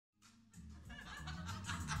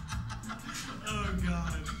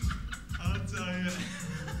God. I'll tell you.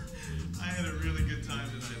 I had a really good time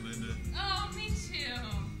tonight, Linda. Oh, me too.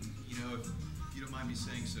 You know, if you don't mind me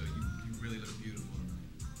saying so, you really look beautiful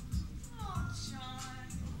tonight. Oh, John.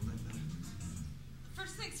 Oh, Linda.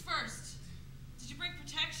 First things first. Did you bring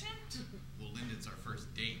protection? Well, Linda, it's our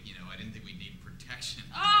first date. You know, I didn't think we'd need protection.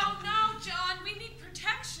 Oh, no, John. We need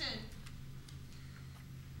protection.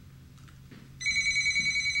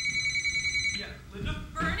 Yeah, Linda?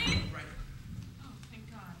 Bernie? Right. Oh,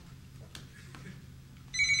 thank God.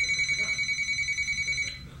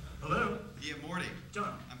 Hello? Yeah, Morty.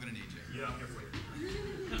 John. I'm gonna need you. Yeah, I'm here for you.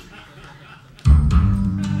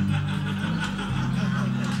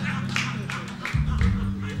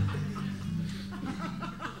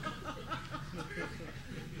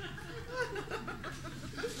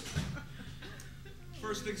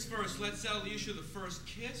 First things first, let's settle the issue of the first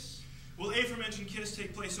kiss. Will aforementioned kiss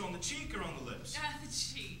take place on the cheek or on the lips? The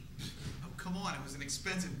cheat. Oh, come on. It was an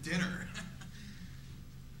expensive dinner.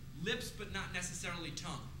 Lips, but not necessarily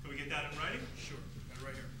tongue. Can we get that in writing? Sure, got it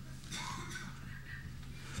right here.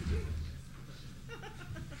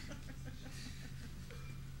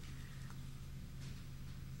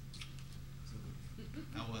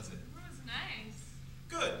 How was it? It was nice.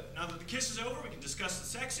 Good. Now that the kiss is over, we can discuss the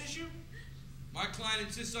sex issue. My client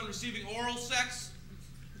insists on receiving oral sex.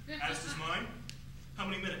 As does mine. How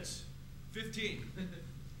many minutes? 15.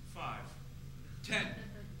 5. 10.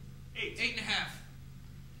 8. 8.5.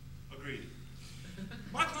 Agreed.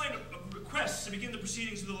 My client requests to begin the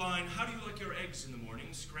proceedings with the line, how do you like your eggs in the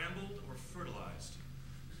morning, scrambled or fertilized?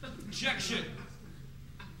 Objection.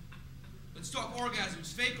 Let's talk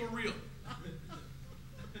orgasms, fake or real.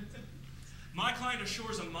 My client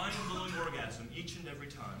assures a mind-blowing orgasm each and every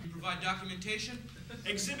time. You provide documentation.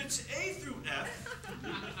 Exhibits A through F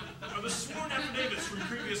are the sworn affidavits from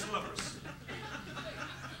previous lovers.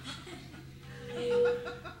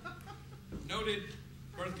 Noted.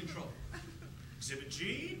 Birth control. Exhibit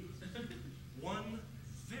G, one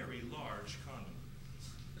very large condom.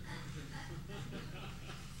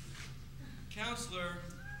 Counselor,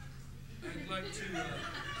 I'd like to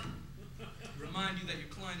remind you that your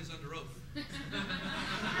client is under oath.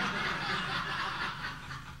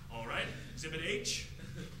 All right. Exhibit H,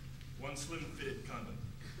 one slim-fitted condom.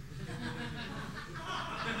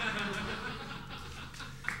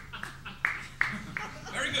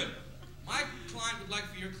 Very good. My client would like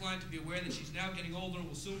for your client to be aware that she's now getting older and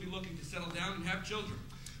will soon be looking to settle down and have children.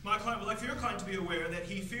 My client would like for your client to be aware that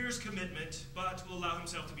he fears commitment, but will allow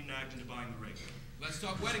himself to be nagged into buying the ring. Let's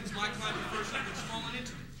talk weddings. My client prefers something small and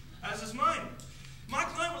intimate. As is mine. My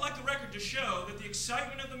client would like the record to show that the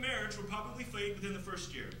excitement of the marriage will probably fade within the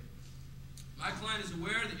first year. My client is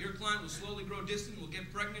aware that your client will slowly grow distant and will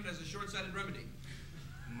get pregnant as a short-sighted remedy.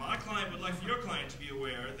 My client would like for your client to be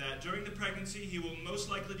aware that during the pregnancy he will most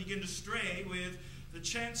likely begin to stray, with the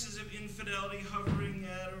chances of infidelity hovering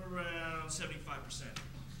at around 75%.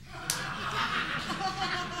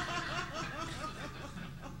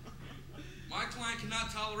 My client cannot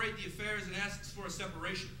tolerate the affairs and asks for a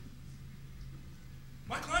separation.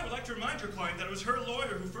 My client would like to remind your client that it was her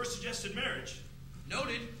lawyer who first suggested marriage.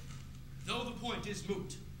 Noted, though the point is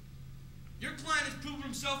moot. Your client has proven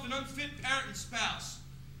himself an unfit parent and spouse.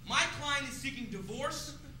 My client is seeking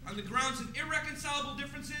divorce on the grounds of irreconcilable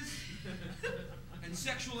differences and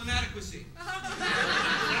sexual inadequacy.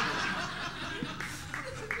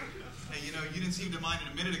 Hey, you know, you didn't seem to mind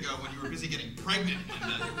it a minute ago when you were busy getting pregnant,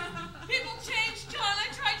 Linda. People change, John. I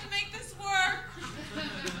tried to make this work.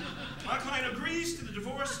 My client agrees to the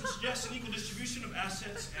divorce and suggests an equal distribution of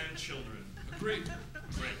assets and children. Agreed.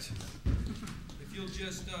 Great. If you'll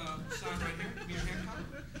just sign right here, give me your hand copy.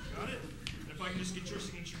 Got it? And if I can just get your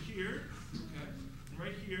signature here, Okay. and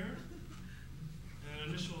right here, and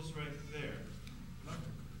initials right there.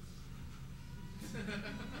 Do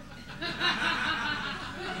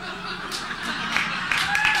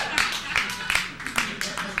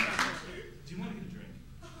you want to get a drink?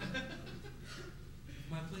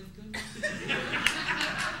 My place good?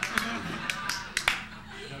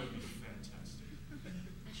 That would be fantastic.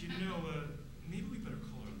 You know, maybe we better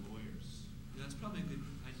call our lawyers. That's probably a good